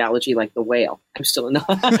water analogy like the whale, I'm still in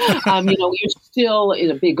you're still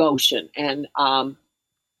in a big ocean. And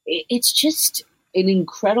it's just an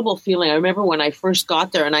incredible feeling. I remember when I first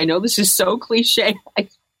got there, and I know this is so cliche, I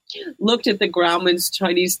looked at the Grauman's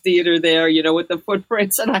Chinese Theater there, with the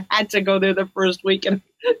footprints, and I had to go there the first week and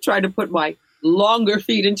try to put my longer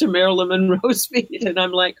feet into Marilyn Monroe's feet. And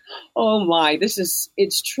I'm like, oh my,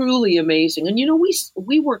 it's truly amazing. And,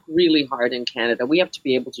 we work really hard in Canada. We have to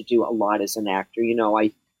be able to do a lot as an actor.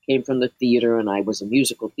 I came from the theater, and I was a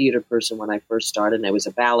musical theater person when I first started, and I was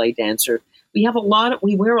a ballet dancer. We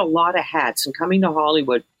wear a lot of hats, and coming to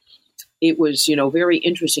Hollywood, it was, very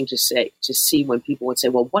interesting to see when people would say,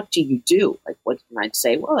 well, what do you do? Like, what? And I'd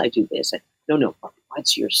say, well, I do this. No,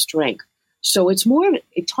 what's your strength? So it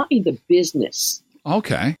taught me the business.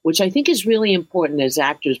 Okay. Which I think is really important as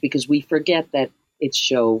actors, because we forget that it's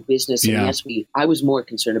show business. And yes, I was more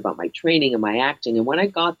concerned about my training and my acting. And when I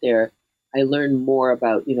got there, I learned more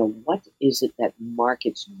about, what is it that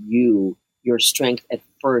markets your strength at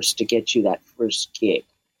first to get you that first gig.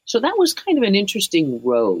 So that was kind of an interesting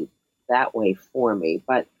road that way for me.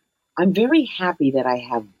 But I'm very happy that I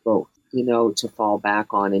have both, to fall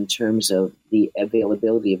back on in terms of the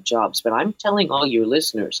availability of jobs. But I'm telling all your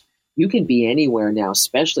listeners, you can be anywhere now,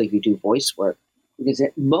 especially if you do voice work, because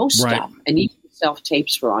at most stuff, and even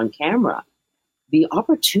self-tapes for on camera, the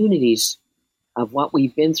opportunities of what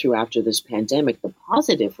we've been through after this pandemic, the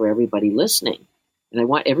positive for everybody listening, and I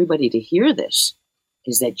want everybody to hear this,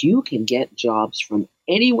 is that you can get jobs from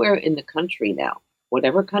anywhere in the country now,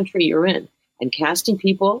 whatever country you're in, and casting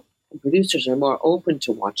people and producers are more open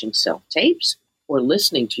to watching self-tapes or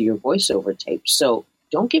listening to your voiceover tapes. So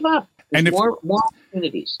don't give up. There's more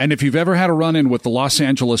opportunities. And if you've ever had a run-in with the Los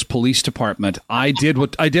Angeles Police Department, I did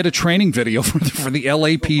a training video for the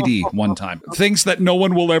LAPD one time. Things that no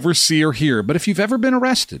one will ever see or hear. But if you've ever been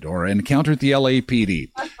arrested or encountered the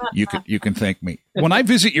LAPD, you can thank me. When I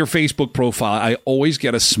visit your Facebook profile, I always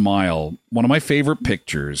get a smile. One of my favorite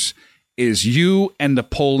pictures is you and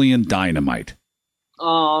Napoleon Dynamite.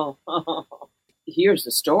 Oh, here's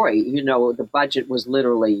the story. The budget was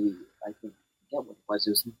literally, I think, what it was. It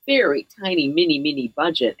was a very tiny, mini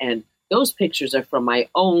budget. And those pictures are from my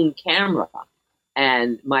own camera.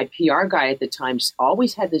 And my PR guy at the time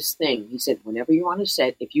always had this thing. He said, whenever you're on a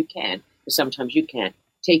set, if you can, because sometimes you can't,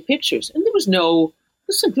 take pictures. And there was no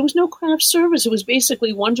craft service. It was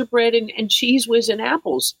basically Wonder Bread and Cheese Whiz and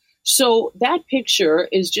apples. So that picture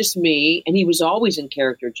is just me. And he was always in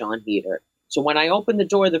character, John Heder. So when I opened the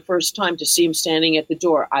door the first time to see him standing at the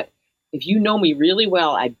door, if you know me really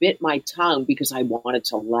well, I bit my tongue because I wanted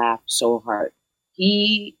to laugh so hard.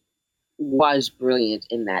 He was brilliant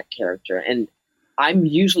in that character. And I'm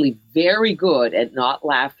usually very good at not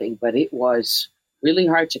laughing, but it was really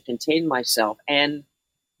hard to contain myself. And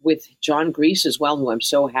with John Grease as well, who I'm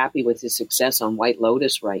so happy with his success on White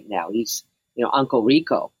Lotus right now. He's, Uncle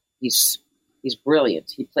Rico. He's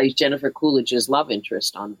brilliant. He plays Jennifer Coolidge's love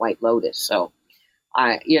interest on White Lotus. So,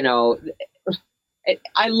 I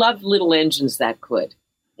love Little Engines That Could.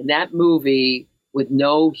 And that movie with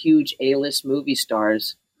no huge A-list movie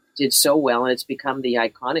stars did so well, and it's become the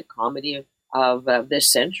iconic comedy of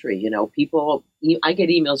this century. You know, people, I get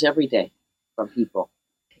emails every day from people.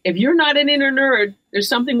 If you're not an inner nerd, there's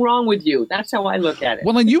something wrong with you. That's how I look at it.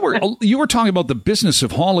 Well, and you were talking about the business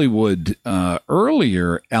of Hollywood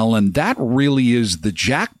earlier, Ellen. That really is the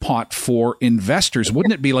jackpot for investors,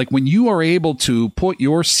 wouldn't it be? Like when you are able to put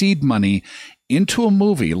your seed money into a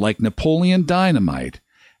movie like Napoleon Dynamite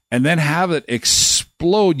and then have it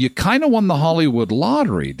explode, you kind of won the Hollywood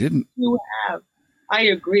lottery, didn't you? Have. I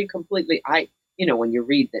agree completely. When you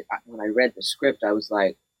read that, when I read the script, I was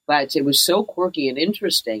like, but it was so quirky and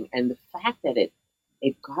interesting. And the fact that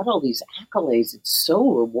it got all these accolades, it's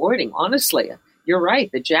so rewarding. Honestly, you're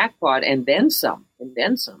right. The jackpot and then some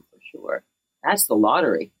for sure. That's the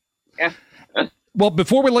lottery. Yeah. Well,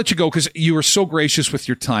 before we let you go, because you were so gracious with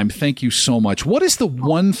your time, thank you so much. What is the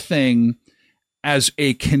one thing as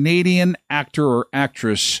a Canadian actor or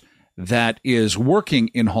actress that is working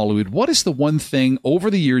in Hollywood? What is the one thing over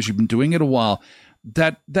the years, you've been doing it a while,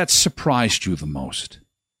 that surprised you the most?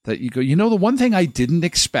 That you go, the one thing I didn't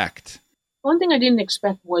expect. One thing I didn't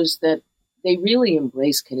expect was that they really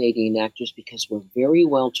embrace Canadian actors because we're very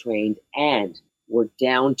well trained and we're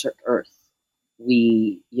down to earth.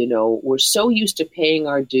 We're so used to paying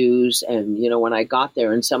our dues. And, when I got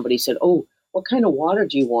there and somebody said, "Oh, what kind of water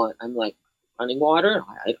do you want?" I'm like, running water.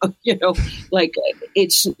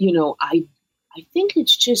 It's, I think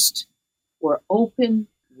it's just, we're open.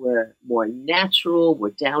 We're more natural, we're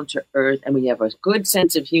down to earth, and we have a good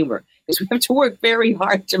sense of humor because we have to work very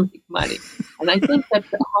hard to make money. And I think that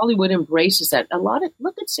Hollywood embraces that.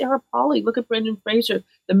 Look at Sarah Polley, look at Brendan Fraser,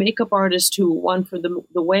 the makeup artist who won for the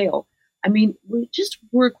Whale. I mean, we just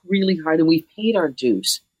work really hard and we've paid our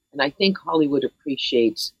dues. And I think Hollywood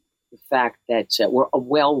appreciates the fact that we're a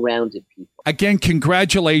well-rounded people. Again,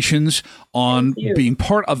 congratulations on being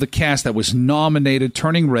part of the cast that was nominated,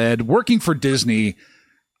 Turning Red, working for Disney.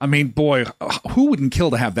 I mean, boy, who wouldn't kill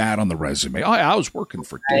to have that on the resume? I was working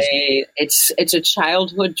for Disney. It's a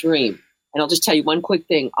childhood dream. And I'll just tell you one quick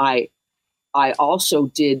thing. I also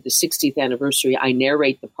did the 60th anniversary. I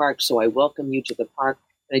narrate the park, so I welcome you to the park.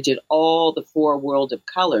 And I did all the 4 World of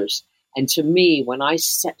Colors. And to me, when I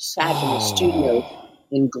sat in the studio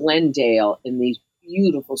in Glendale, in these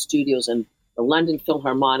beautiful studios, and the London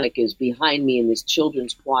Philharmonic is behind me in this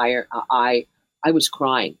children's choir, I was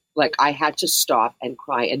crying. Like, I had to stop and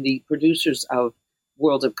cry. And the producers of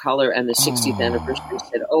World of Color and the 60th anniversary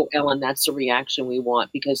said, "Oh, Ellen, that's the reaction we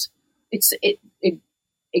want," because it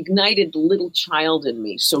ignited the little child in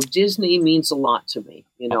me. So Disney means a lot to me.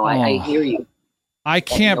 I hear you. I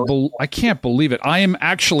can't believe it. I am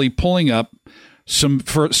actually pulling up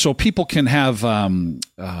so people can have. I'm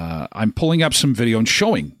pulling up some video and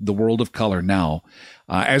showing the World of Color now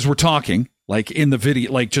as we're talking. Like in the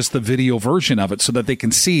video, like just the video version of it, so that they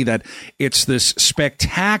can see that it's this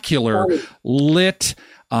spectacular lit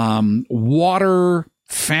water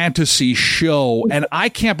fantasy show. And I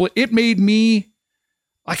can't believe it made me,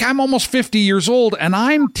 like, I'm almost 50 years old and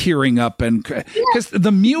I'm tearing up, and because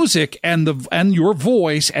the music and your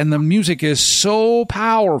voice and the music is so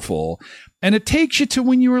powerful, and it takes you to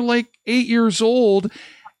when you were like 8 years old.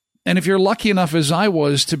 And if you're lucky enough, as I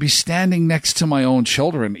was, to be standing next to my own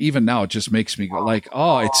children, even now, it just makes me go like,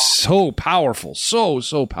 oh, it's so powerful. So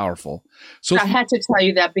So I had to tell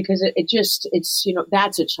you that because it's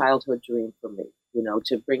that's a childhood dream for me,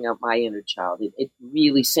 to bring out my inner child. It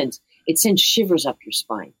really sends shivers up your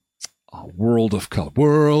spine. Oh, World of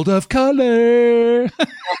Color.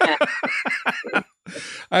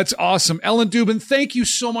 That's awesome. Ellen Dubin, thank you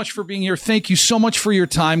so much for being here. Thank you so much for your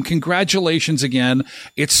time. Congratulations again.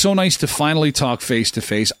 It's so nice to finally talk face to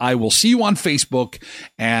face. I will see you on Facebook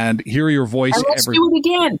and hear your voice. And let's do it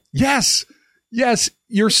again. Yes.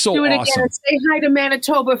 You're so do it awesome. Again. Say hi to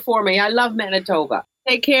Manitoba for me. I love Manitoba.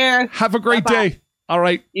 Take care. Have a great day. All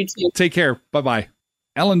right. You too. Take care. Bye-bye.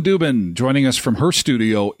 Ellen Dubin joining us from her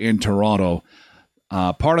studio in Toronto,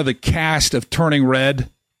 part of the cast of Turning Red.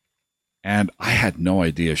 And I had no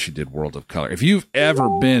idea she did World of Color. If you've ever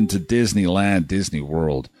been to Disneyland, Disney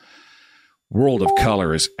World, World of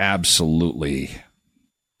Color is absolutely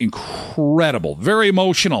incredible. Very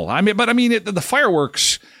emotional. The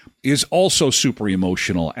fireworks is also super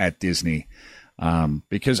emotional at Disney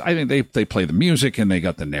because I think they play the music and they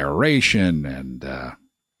got the narration, and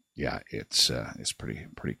it's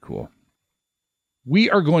pretty cool.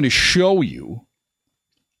 We are going to show you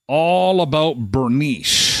all about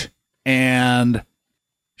Bernice. And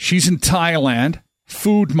she's in Thailand,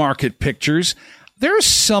 food market pictures. There's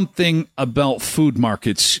something about food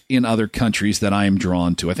markets in other countries that I am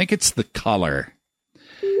drawn to. I think it's the color.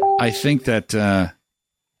 I think that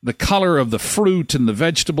the color of the fruit and the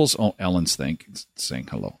vegetables. Oh, Ellen's saying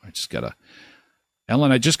hello.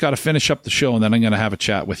 Ellen, I just got to finish up the show, and then I'm going to have a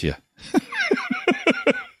chat with you.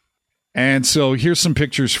 And so here's some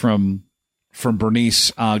pictures from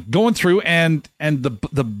Bernice going through and the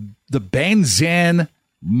Banzan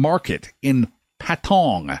Market in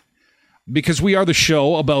Patong, because we are the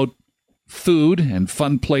show about food and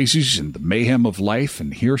fun places and the mayhem of life.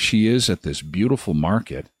 And here she is at this beautiful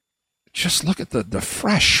market. Just look at the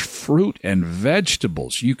fresh fruit and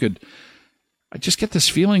vegetables. I just get this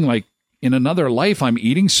feeling like in another life I'm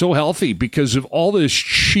eating so healthy because of all this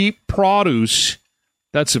cheap produce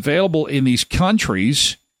that's available in these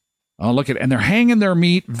countries. Oh, look at it. And they're hanging their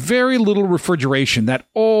meat. Very little refrigeration. That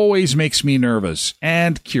always makes me nervous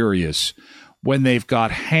and curious when they've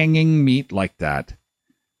got hanging meat like that.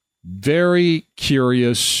 Very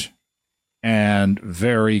curious and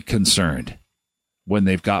very concerned when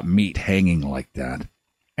they've got meat hanging like that.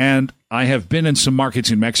 And I have been in some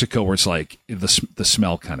markets in Mexico where it's like the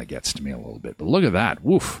smell kind of gets to me a little bit. But look at that.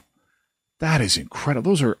 Woof. That is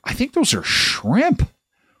incredible. I think those are shrimp.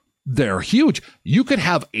 They're huge. You could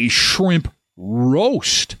have a shrimp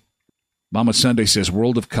roast. Mama Sunday says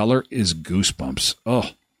World of Color is goosebumps.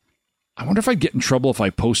 Oh, I wonder if I'd get in trouble if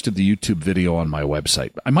I posted the YouTube video on my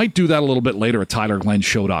website. I might do that a little bit later at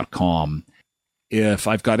TylerGlennShow.com. If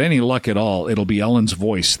I've got any luck at all, it'll be Ellen's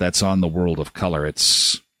voice that's on the World of Color.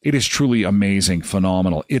 It is truly amazing,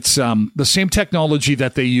 phenomenal. It's the same technology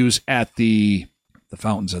that they use at the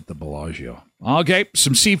fountains at the Bellagio. Okay,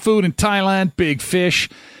 some seafood in Thailand, big fish.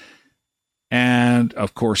 And,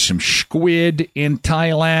 of course, some squid in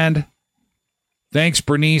Thailand. Thanks,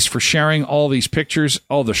 Bernice, for sharing all these pictures.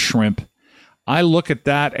 Oh, the shrimp. I look at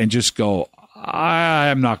that and just go,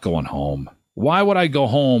 I'm not going home. Why would I go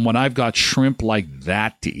home when I've got shrimp like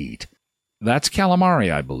that to eat? That's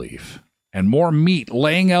calamari, I believe. And more meat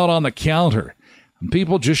laying out on the counter. And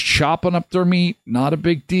people just chopping up their meat. Not a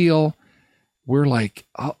big deal. We're like,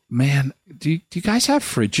 oh, man, do you guys have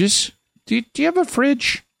fridges? Do you have a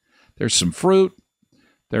fridge? There's some fruit.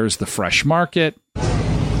 There's the fresh market.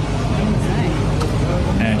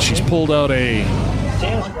 And she's pulled out a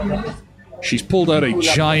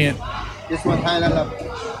giant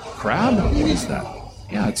crab. What is that?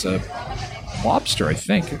 Yeah, it's a lobster, I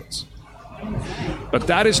think. But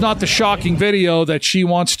that is not the shocking video that she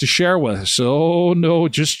wants to share with us. So no,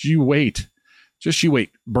 just you wait. Just you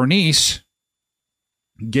wait. Bernice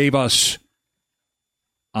gave us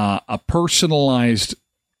a personalized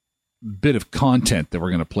bit of content that we're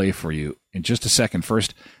going to play for you in just a second.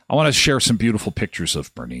 First, I want to share some beautiful pictures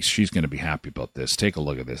of Bernice. She's going to be happy about this. Take a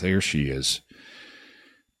look at this. There she is,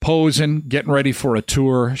 posing, getting ready for a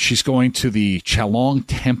tour. She's going to the Chalong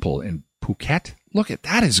Temple in Phuket. Look at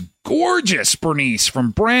that. Is gorgeous, Bernice from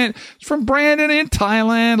Brandon in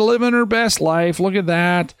Thailand, living her best life. Look at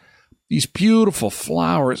that. These beautiful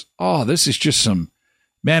flowers. Oh, this is just some.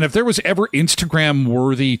 Man, if there was ever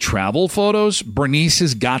Instagram-worthy travel photos, Bernice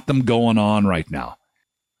has got them going on right now.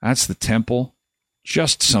 That's the temple.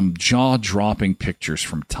 Just some jaw-dropping pictures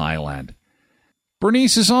from Thailand.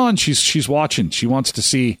 Bernice is on. She's watching. She wants to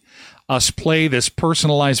see us play this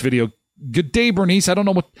personalized video. Good day, Bernice. I don't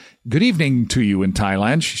know what... Good evening to you in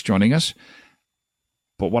Thailand. She's joining us.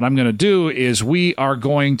 But what I'm going to do is we are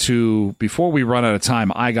going to, before we run out of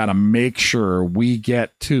time, I got to make sure we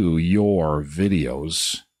get to your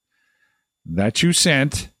videos that you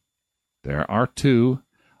sent. There are two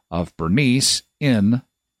of Bernice in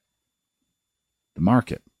the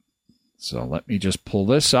market. So let me just pull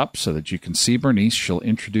this up so that you can see Bernice. She'll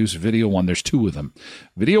introduce video one. There's two of them.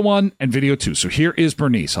 Video one and video two. So here is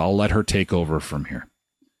Bernice. I'll let her take over from here.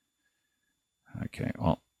 Okay,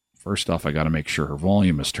 well. First off, I got to make sure her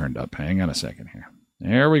volume is turned up. Hang on a second here.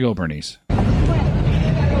 There we go, Bernice.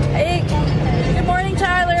 Hey, good morning,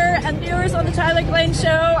 Tyler and viewers on the Tyler Glenn Show.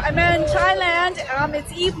 I'm in Thailand.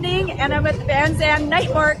 It's evening, and I'm at the Banzan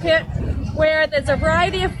Night Market, where there's a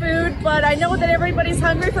variety of food, but I know that everybody's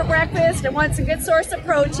hungry for breakfast and wants a good source of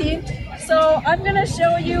protein. So I'm going to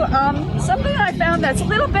show you something I found that's a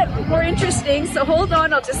little bit more interesting. So hold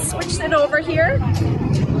on, I'll just switch it over here.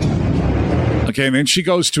 Okay, and then she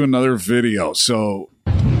goes to another video, so...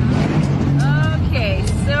 Okay,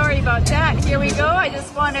 sorry about that. Here we go. I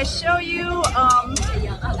just want to show you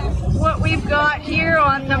what we've got here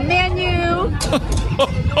on the menu.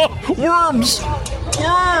 Worms!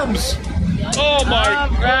 Worms! Oh, my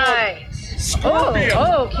God. Right.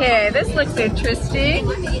 Oh, okay. This looks interesting.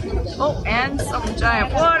 Oh, and some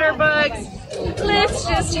giant water bugs. Let's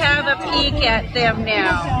just have a peek at them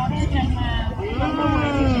now.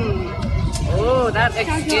 Oh, that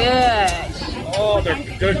looks good. Oh,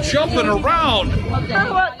 they're jumping around.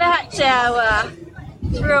 How about that,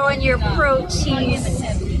 throw in your protein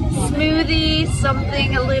smoothie,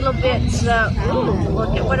 something a little bit,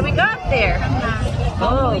 look at what do we got there?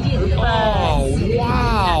 Oh,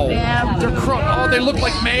 wow. They look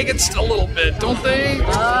like maggots a little bit, don't they?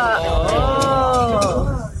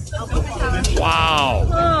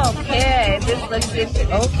 Wow. Okay, this looks good.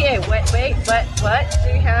 Okay, what do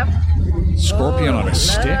you have? Scorpion on a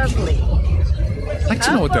stick? Lovely. I'd like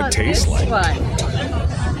to know what that tastes like.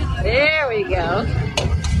 There we go.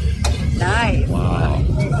 Nice. Wow.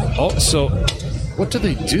 Oh, so what do?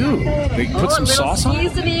 They put some sauce on it?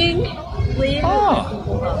 Seasoning.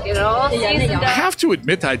 Oh. You know, seasoned up. I have to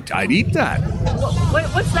admit, I'd eat that.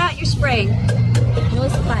 What's that you're spraying? No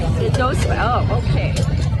spice. No spice. Oh, okay.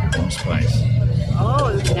 No spice.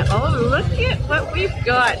 Oh, look at what we've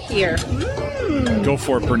got here. Go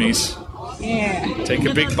for it, Bernice. Yeah. Take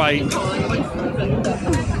a big bite.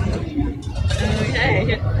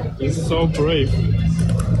 Okay. This is so brave.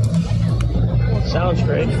 Sounds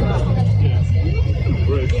great. Yeah.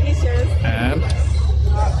 Great. And?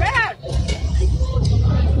 Brad!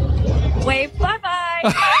 Wave bye-bye.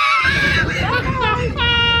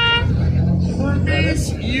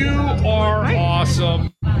 Bernice, you are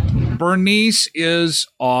awesome. Bernice is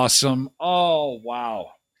awesome. Oh,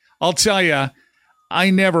 wow. I'll tell you,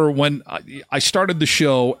 when I started the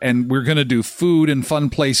show and we're going to do food and fun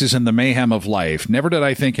places in the mayhem of life, never did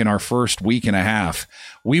I think in our first week and a half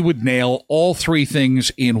we would nail all three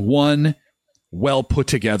things in one well put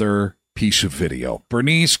together piece of video.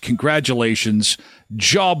 Bernice, congratulations.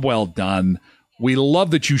 Job well done. We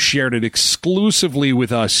love that you shared it exclusively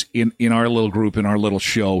with us in our little group, in our little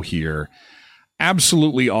show here.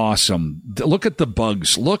 Absolutely awesome. Look at the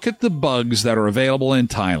bugs. Look at the bugs that are available in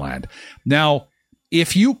Thailand. Now,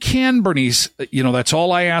 if you can, Bernice, that's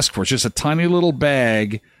all I ask for. It's just a tiny little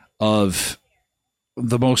bag of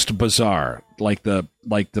the most bizarre, like the,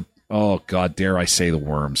 oh God, dare I say the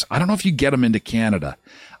worms. I don't know if you get them into Canada.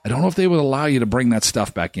 I don't know if they would allow you to bring that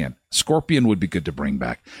stuff back in. Scorpion would be good to bring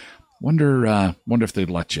back. Wonder if they'd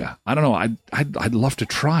let you. I don't know. I'd love to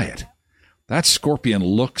try it. That scorpion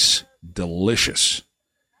looks delicious.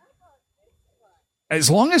 As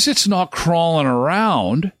long as it's not crawling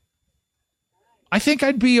around, I think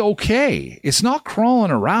I'd be okay. It's not crawling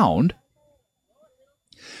around.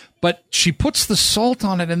 But she puts the salt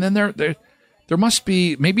on it, and then there must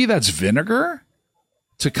be, maybe that's vinegar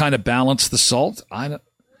to kind of balance the salt. I don't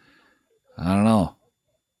know.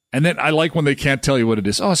 And then I like when they can't tell you what it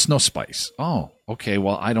is. Oh, it's no spice. Oh, okay.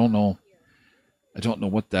 Well, I don't know. I don't know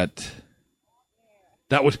what that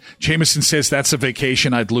would. Jameson says that's a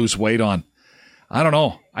vacation I'd lose weight on. I don't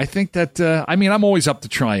know. I think that, I'm always up to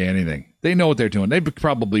try anything. They know what they're doing. They've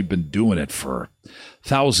probably been doing it for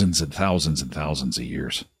thousands and thousands and thousands of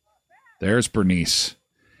years. There's Bernice.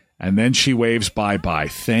 And then she waves bye-bye.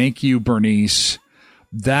 Thank you, Bernice.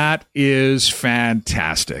 That is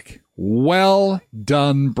fantastic. Well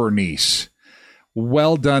done, Bernice.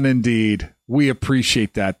 Well done indeed. We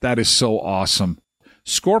appreciate that. That is so awesome.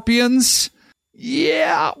 Scorpions?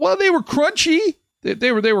 Yeah. Well, they were crunchy.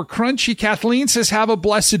 They were crunchy. Kathleen says, have a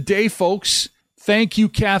blessed day, folks. Thank you,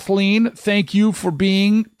 Kathleen. Thank you for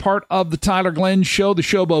being part of the Tyler Glenn Show, the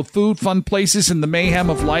show about food, fun places, and the mayhem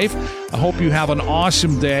of life. I hope you have an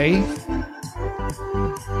awesome day.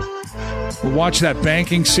 We'll watch that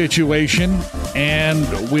banking situation, and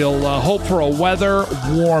we'll hope for a weather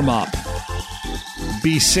warm-up.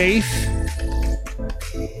 Be safe.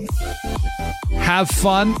 Have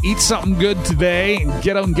fun. Eat something good today, and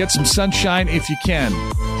get out and get some sunshine if you can.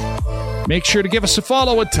 Make sure to give us a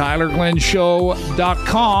follow at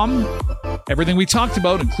TylerGlennShow.com. Everything we talked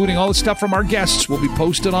about, including all the stuff from our guests, will be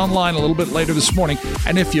posted online a little bit later this morning.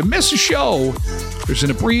 And if you miss a show, there's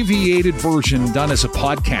an abbreviated version done as a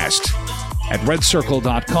podcast at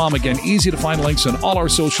redcircle.com. Again, easy to find links on all our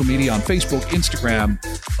social media on Facebook, Instagram,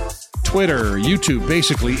 Twitter, YouTube,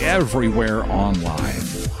 basically everywhere online.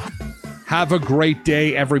 Have a great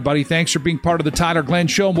day, everybody. Thanks for being part of the Tyler Glenn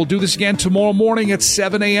Show. And we'll do this again tomorrow morning at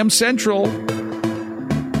 7 a.m. Central.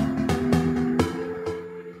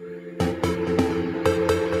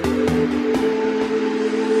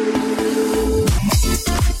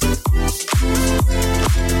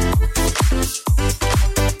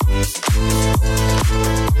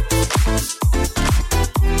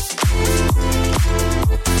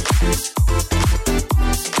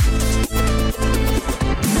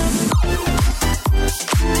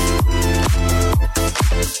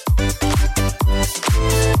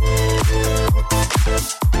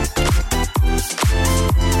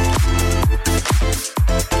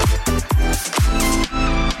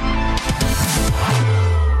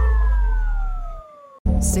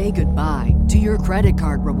 say goodbye to your credit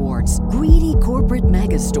card rewards. Greedy corporate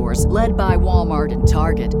mega stores, led by Walmart and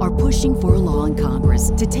Target, are pushing for a law in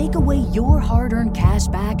Congress to take away your hard-earned cash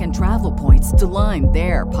back and travel points to line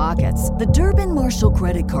their pockets. The Durbin-Marshall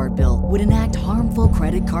credit card bill would enact harmful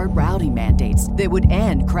credit card routing mandates that would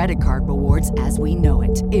end credit card rewards as we know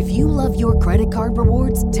it. If you love your credit card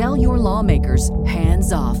rewards, tell your lawmakers,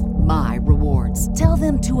 hands off my rewards. Tell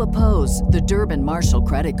them to oppose the Durbin-Marshall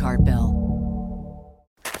credit card bill.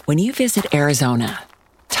 When you visit Arizona,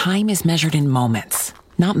 time is measured in moments,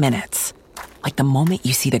 not minutes. Like the moment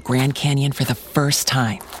you see the Grand Canyon for the first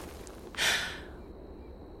time.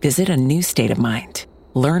 Visit a new state of mind.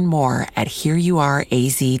 Learn more at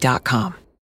hereyouareaz.com.